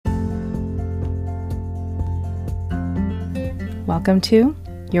Welcome to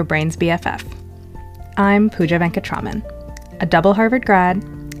Your Brain's BFF. I'm Pooja Venkatraman, a double Harvard grad,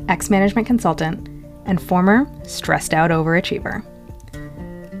 ex-management consultant, and former stressed-out overachiever.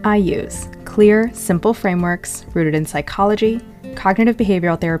 I use clear, simple frameworks rooted in psychology, cognitive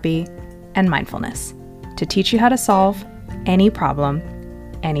behavioral therapy, and mindfulness to teach you how to solve any problem,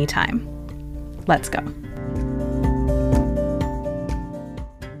 anytime. Let's go.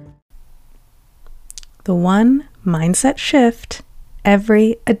 The one mindset shift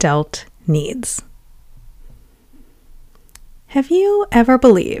every adult needs. Have you ever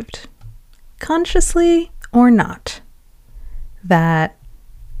believed, consciously or not, that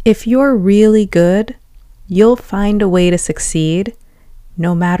if you're really good, you'll find a way to succeed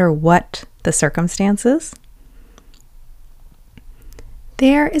no matter what the circumstances?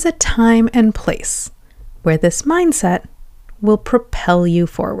 There is a time and place where this mindset will propel you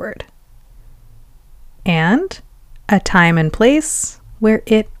forward, and a time and place where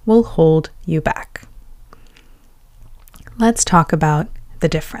it will hold you back. Let's talk about the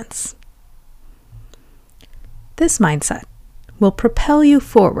difference. This mindset will propel you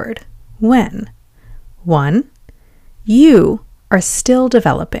forward when, 1, you are still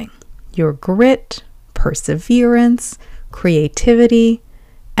developing your grit, perseverance, creativity,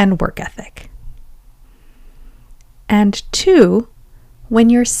 and work ethic. And 2, when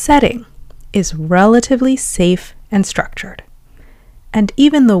your setting is relatively safe and structured, and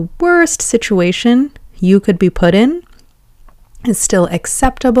even the worst situation you could be put in is still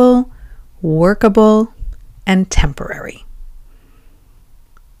acceptable, workable, and temporary.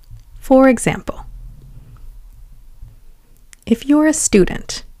 For example, if you're a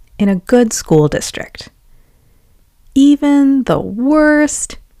student in a good school district, even the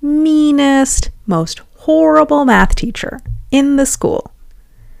worst, meanest, most horrible math teacher in the school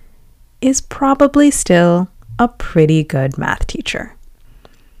is probably still a pretty good math teacher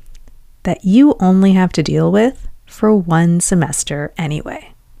that you only have to deal with for one semester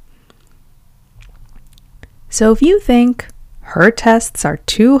anyway. So if you think her tests are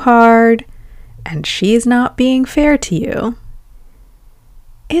too hard and she's not being fair to you,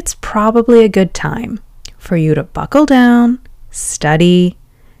 it's probably a good time for you to buckle down, study,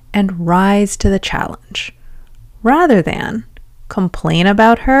 and rise to the challenge, rather than complain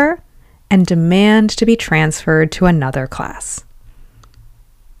about her and demand to be transferred to another class.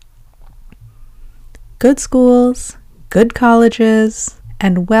 Good schools, good colleges,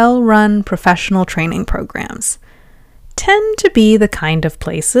 and well-run professional training programs tend to be the kind of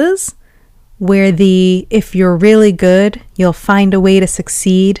places where the "if you're really good, you'll find a way to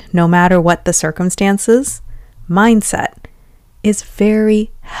succeed no matter what the circumstances" mindset is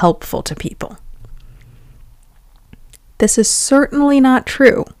very helpful to people. This is certainly not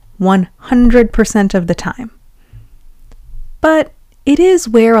true 100% of the time. But it is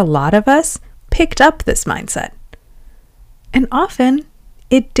where a lot of us picked up this mindset. And often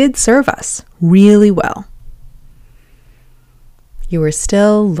it did serve us really well. You were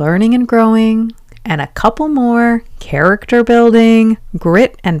still learning and growing, and a couple more character building,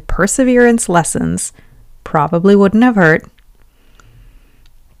 grit, and perseverance lessons probably wouldn't have hurt.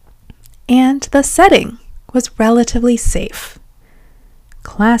 And the setting was relatively safe.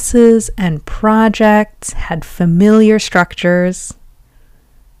 Classes and projects had familiar structures.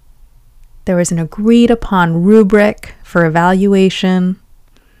 There was an agreed upon rubric for evaluation.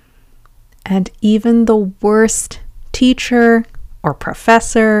 And even the worst teacher or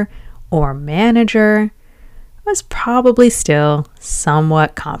professor or manager was probably still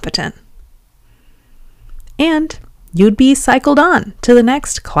somewhat competent. And you'd be cycled on to the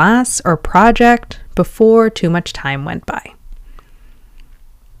next class or project before too much time went by.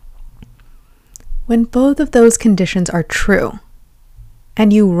 When both of those conditions are true,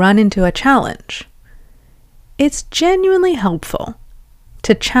 and you run into a challenge, it's genuinely helpful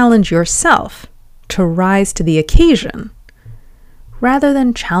to challenge yourself to rise to the occasion, rather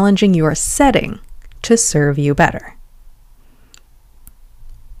than challenging your setting to serve you better.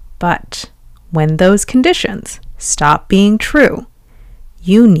 But when those conditions stop being true,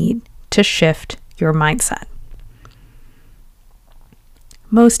 you need to shift your mindset.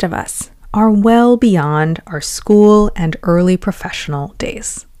 Most of us are well beyond our school and early professional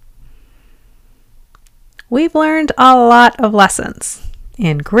days. We've learned a lot of lessons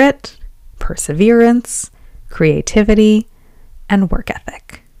in grit, perseverance, creativity, and work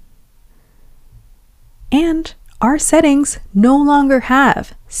ethic. And our settings no longer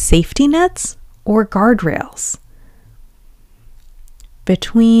have safety nets or guardrails.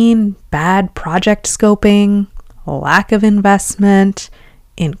 Between bad project scoping, lack of investment,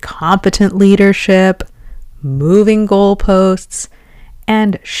 incompetent leadership, moving goalposts,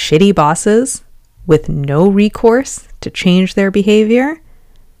 and shitty bosses with no recourse to change their behavior,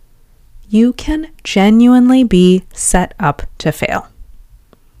 you can genuinely be set up to fail.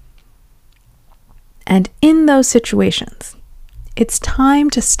 And in those situations, it's time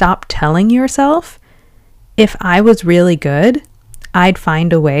to stop telling yourself, if I was really good, I'd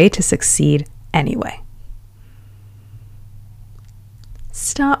find a way to succeed anyway.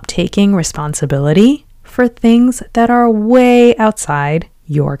 Stop taking responsibility for things that are way outside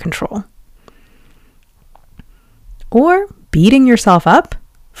your control. Or beating yourself up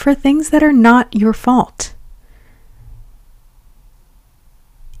for things that are not your fault.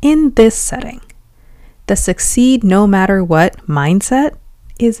 In this setting, the succeed no matter what mindset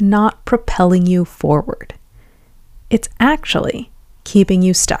is not propelling you forward. It's actually keeping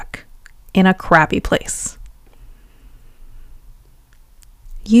you stuck in a crappy place.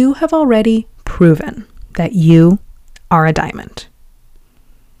 You have already proven that you are a diamond.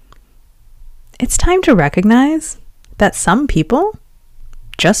 It's time to recognize that some people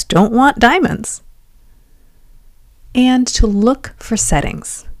just don't want diamonds, and to look for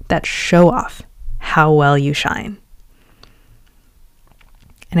settings that show off how well you shine.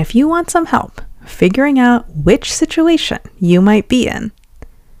 And if you want some help figuring out which situation you might be in,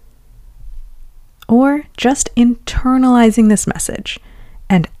 or just internalizing this message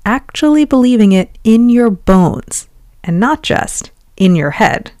and actually believing it in your bones and not just in your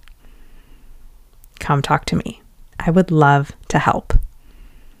head, come talk to me. I would love to help.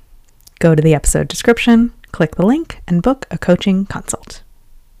 Go to the episode description, click the link, and book a coaching consult.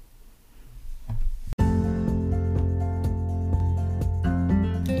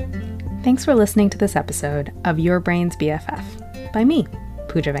 Thanks for listening to this episode of Your Brain's BFF by me,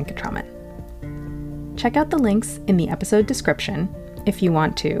 Pooja Venkatraman. Check out the links in the episode description if you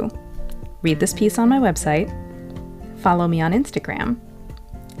want to read this piece on my website, follow me on Instagram,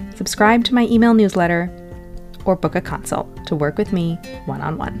 subscribe to my email newsletter, or book a consult to work with me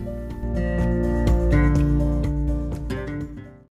one-on-one.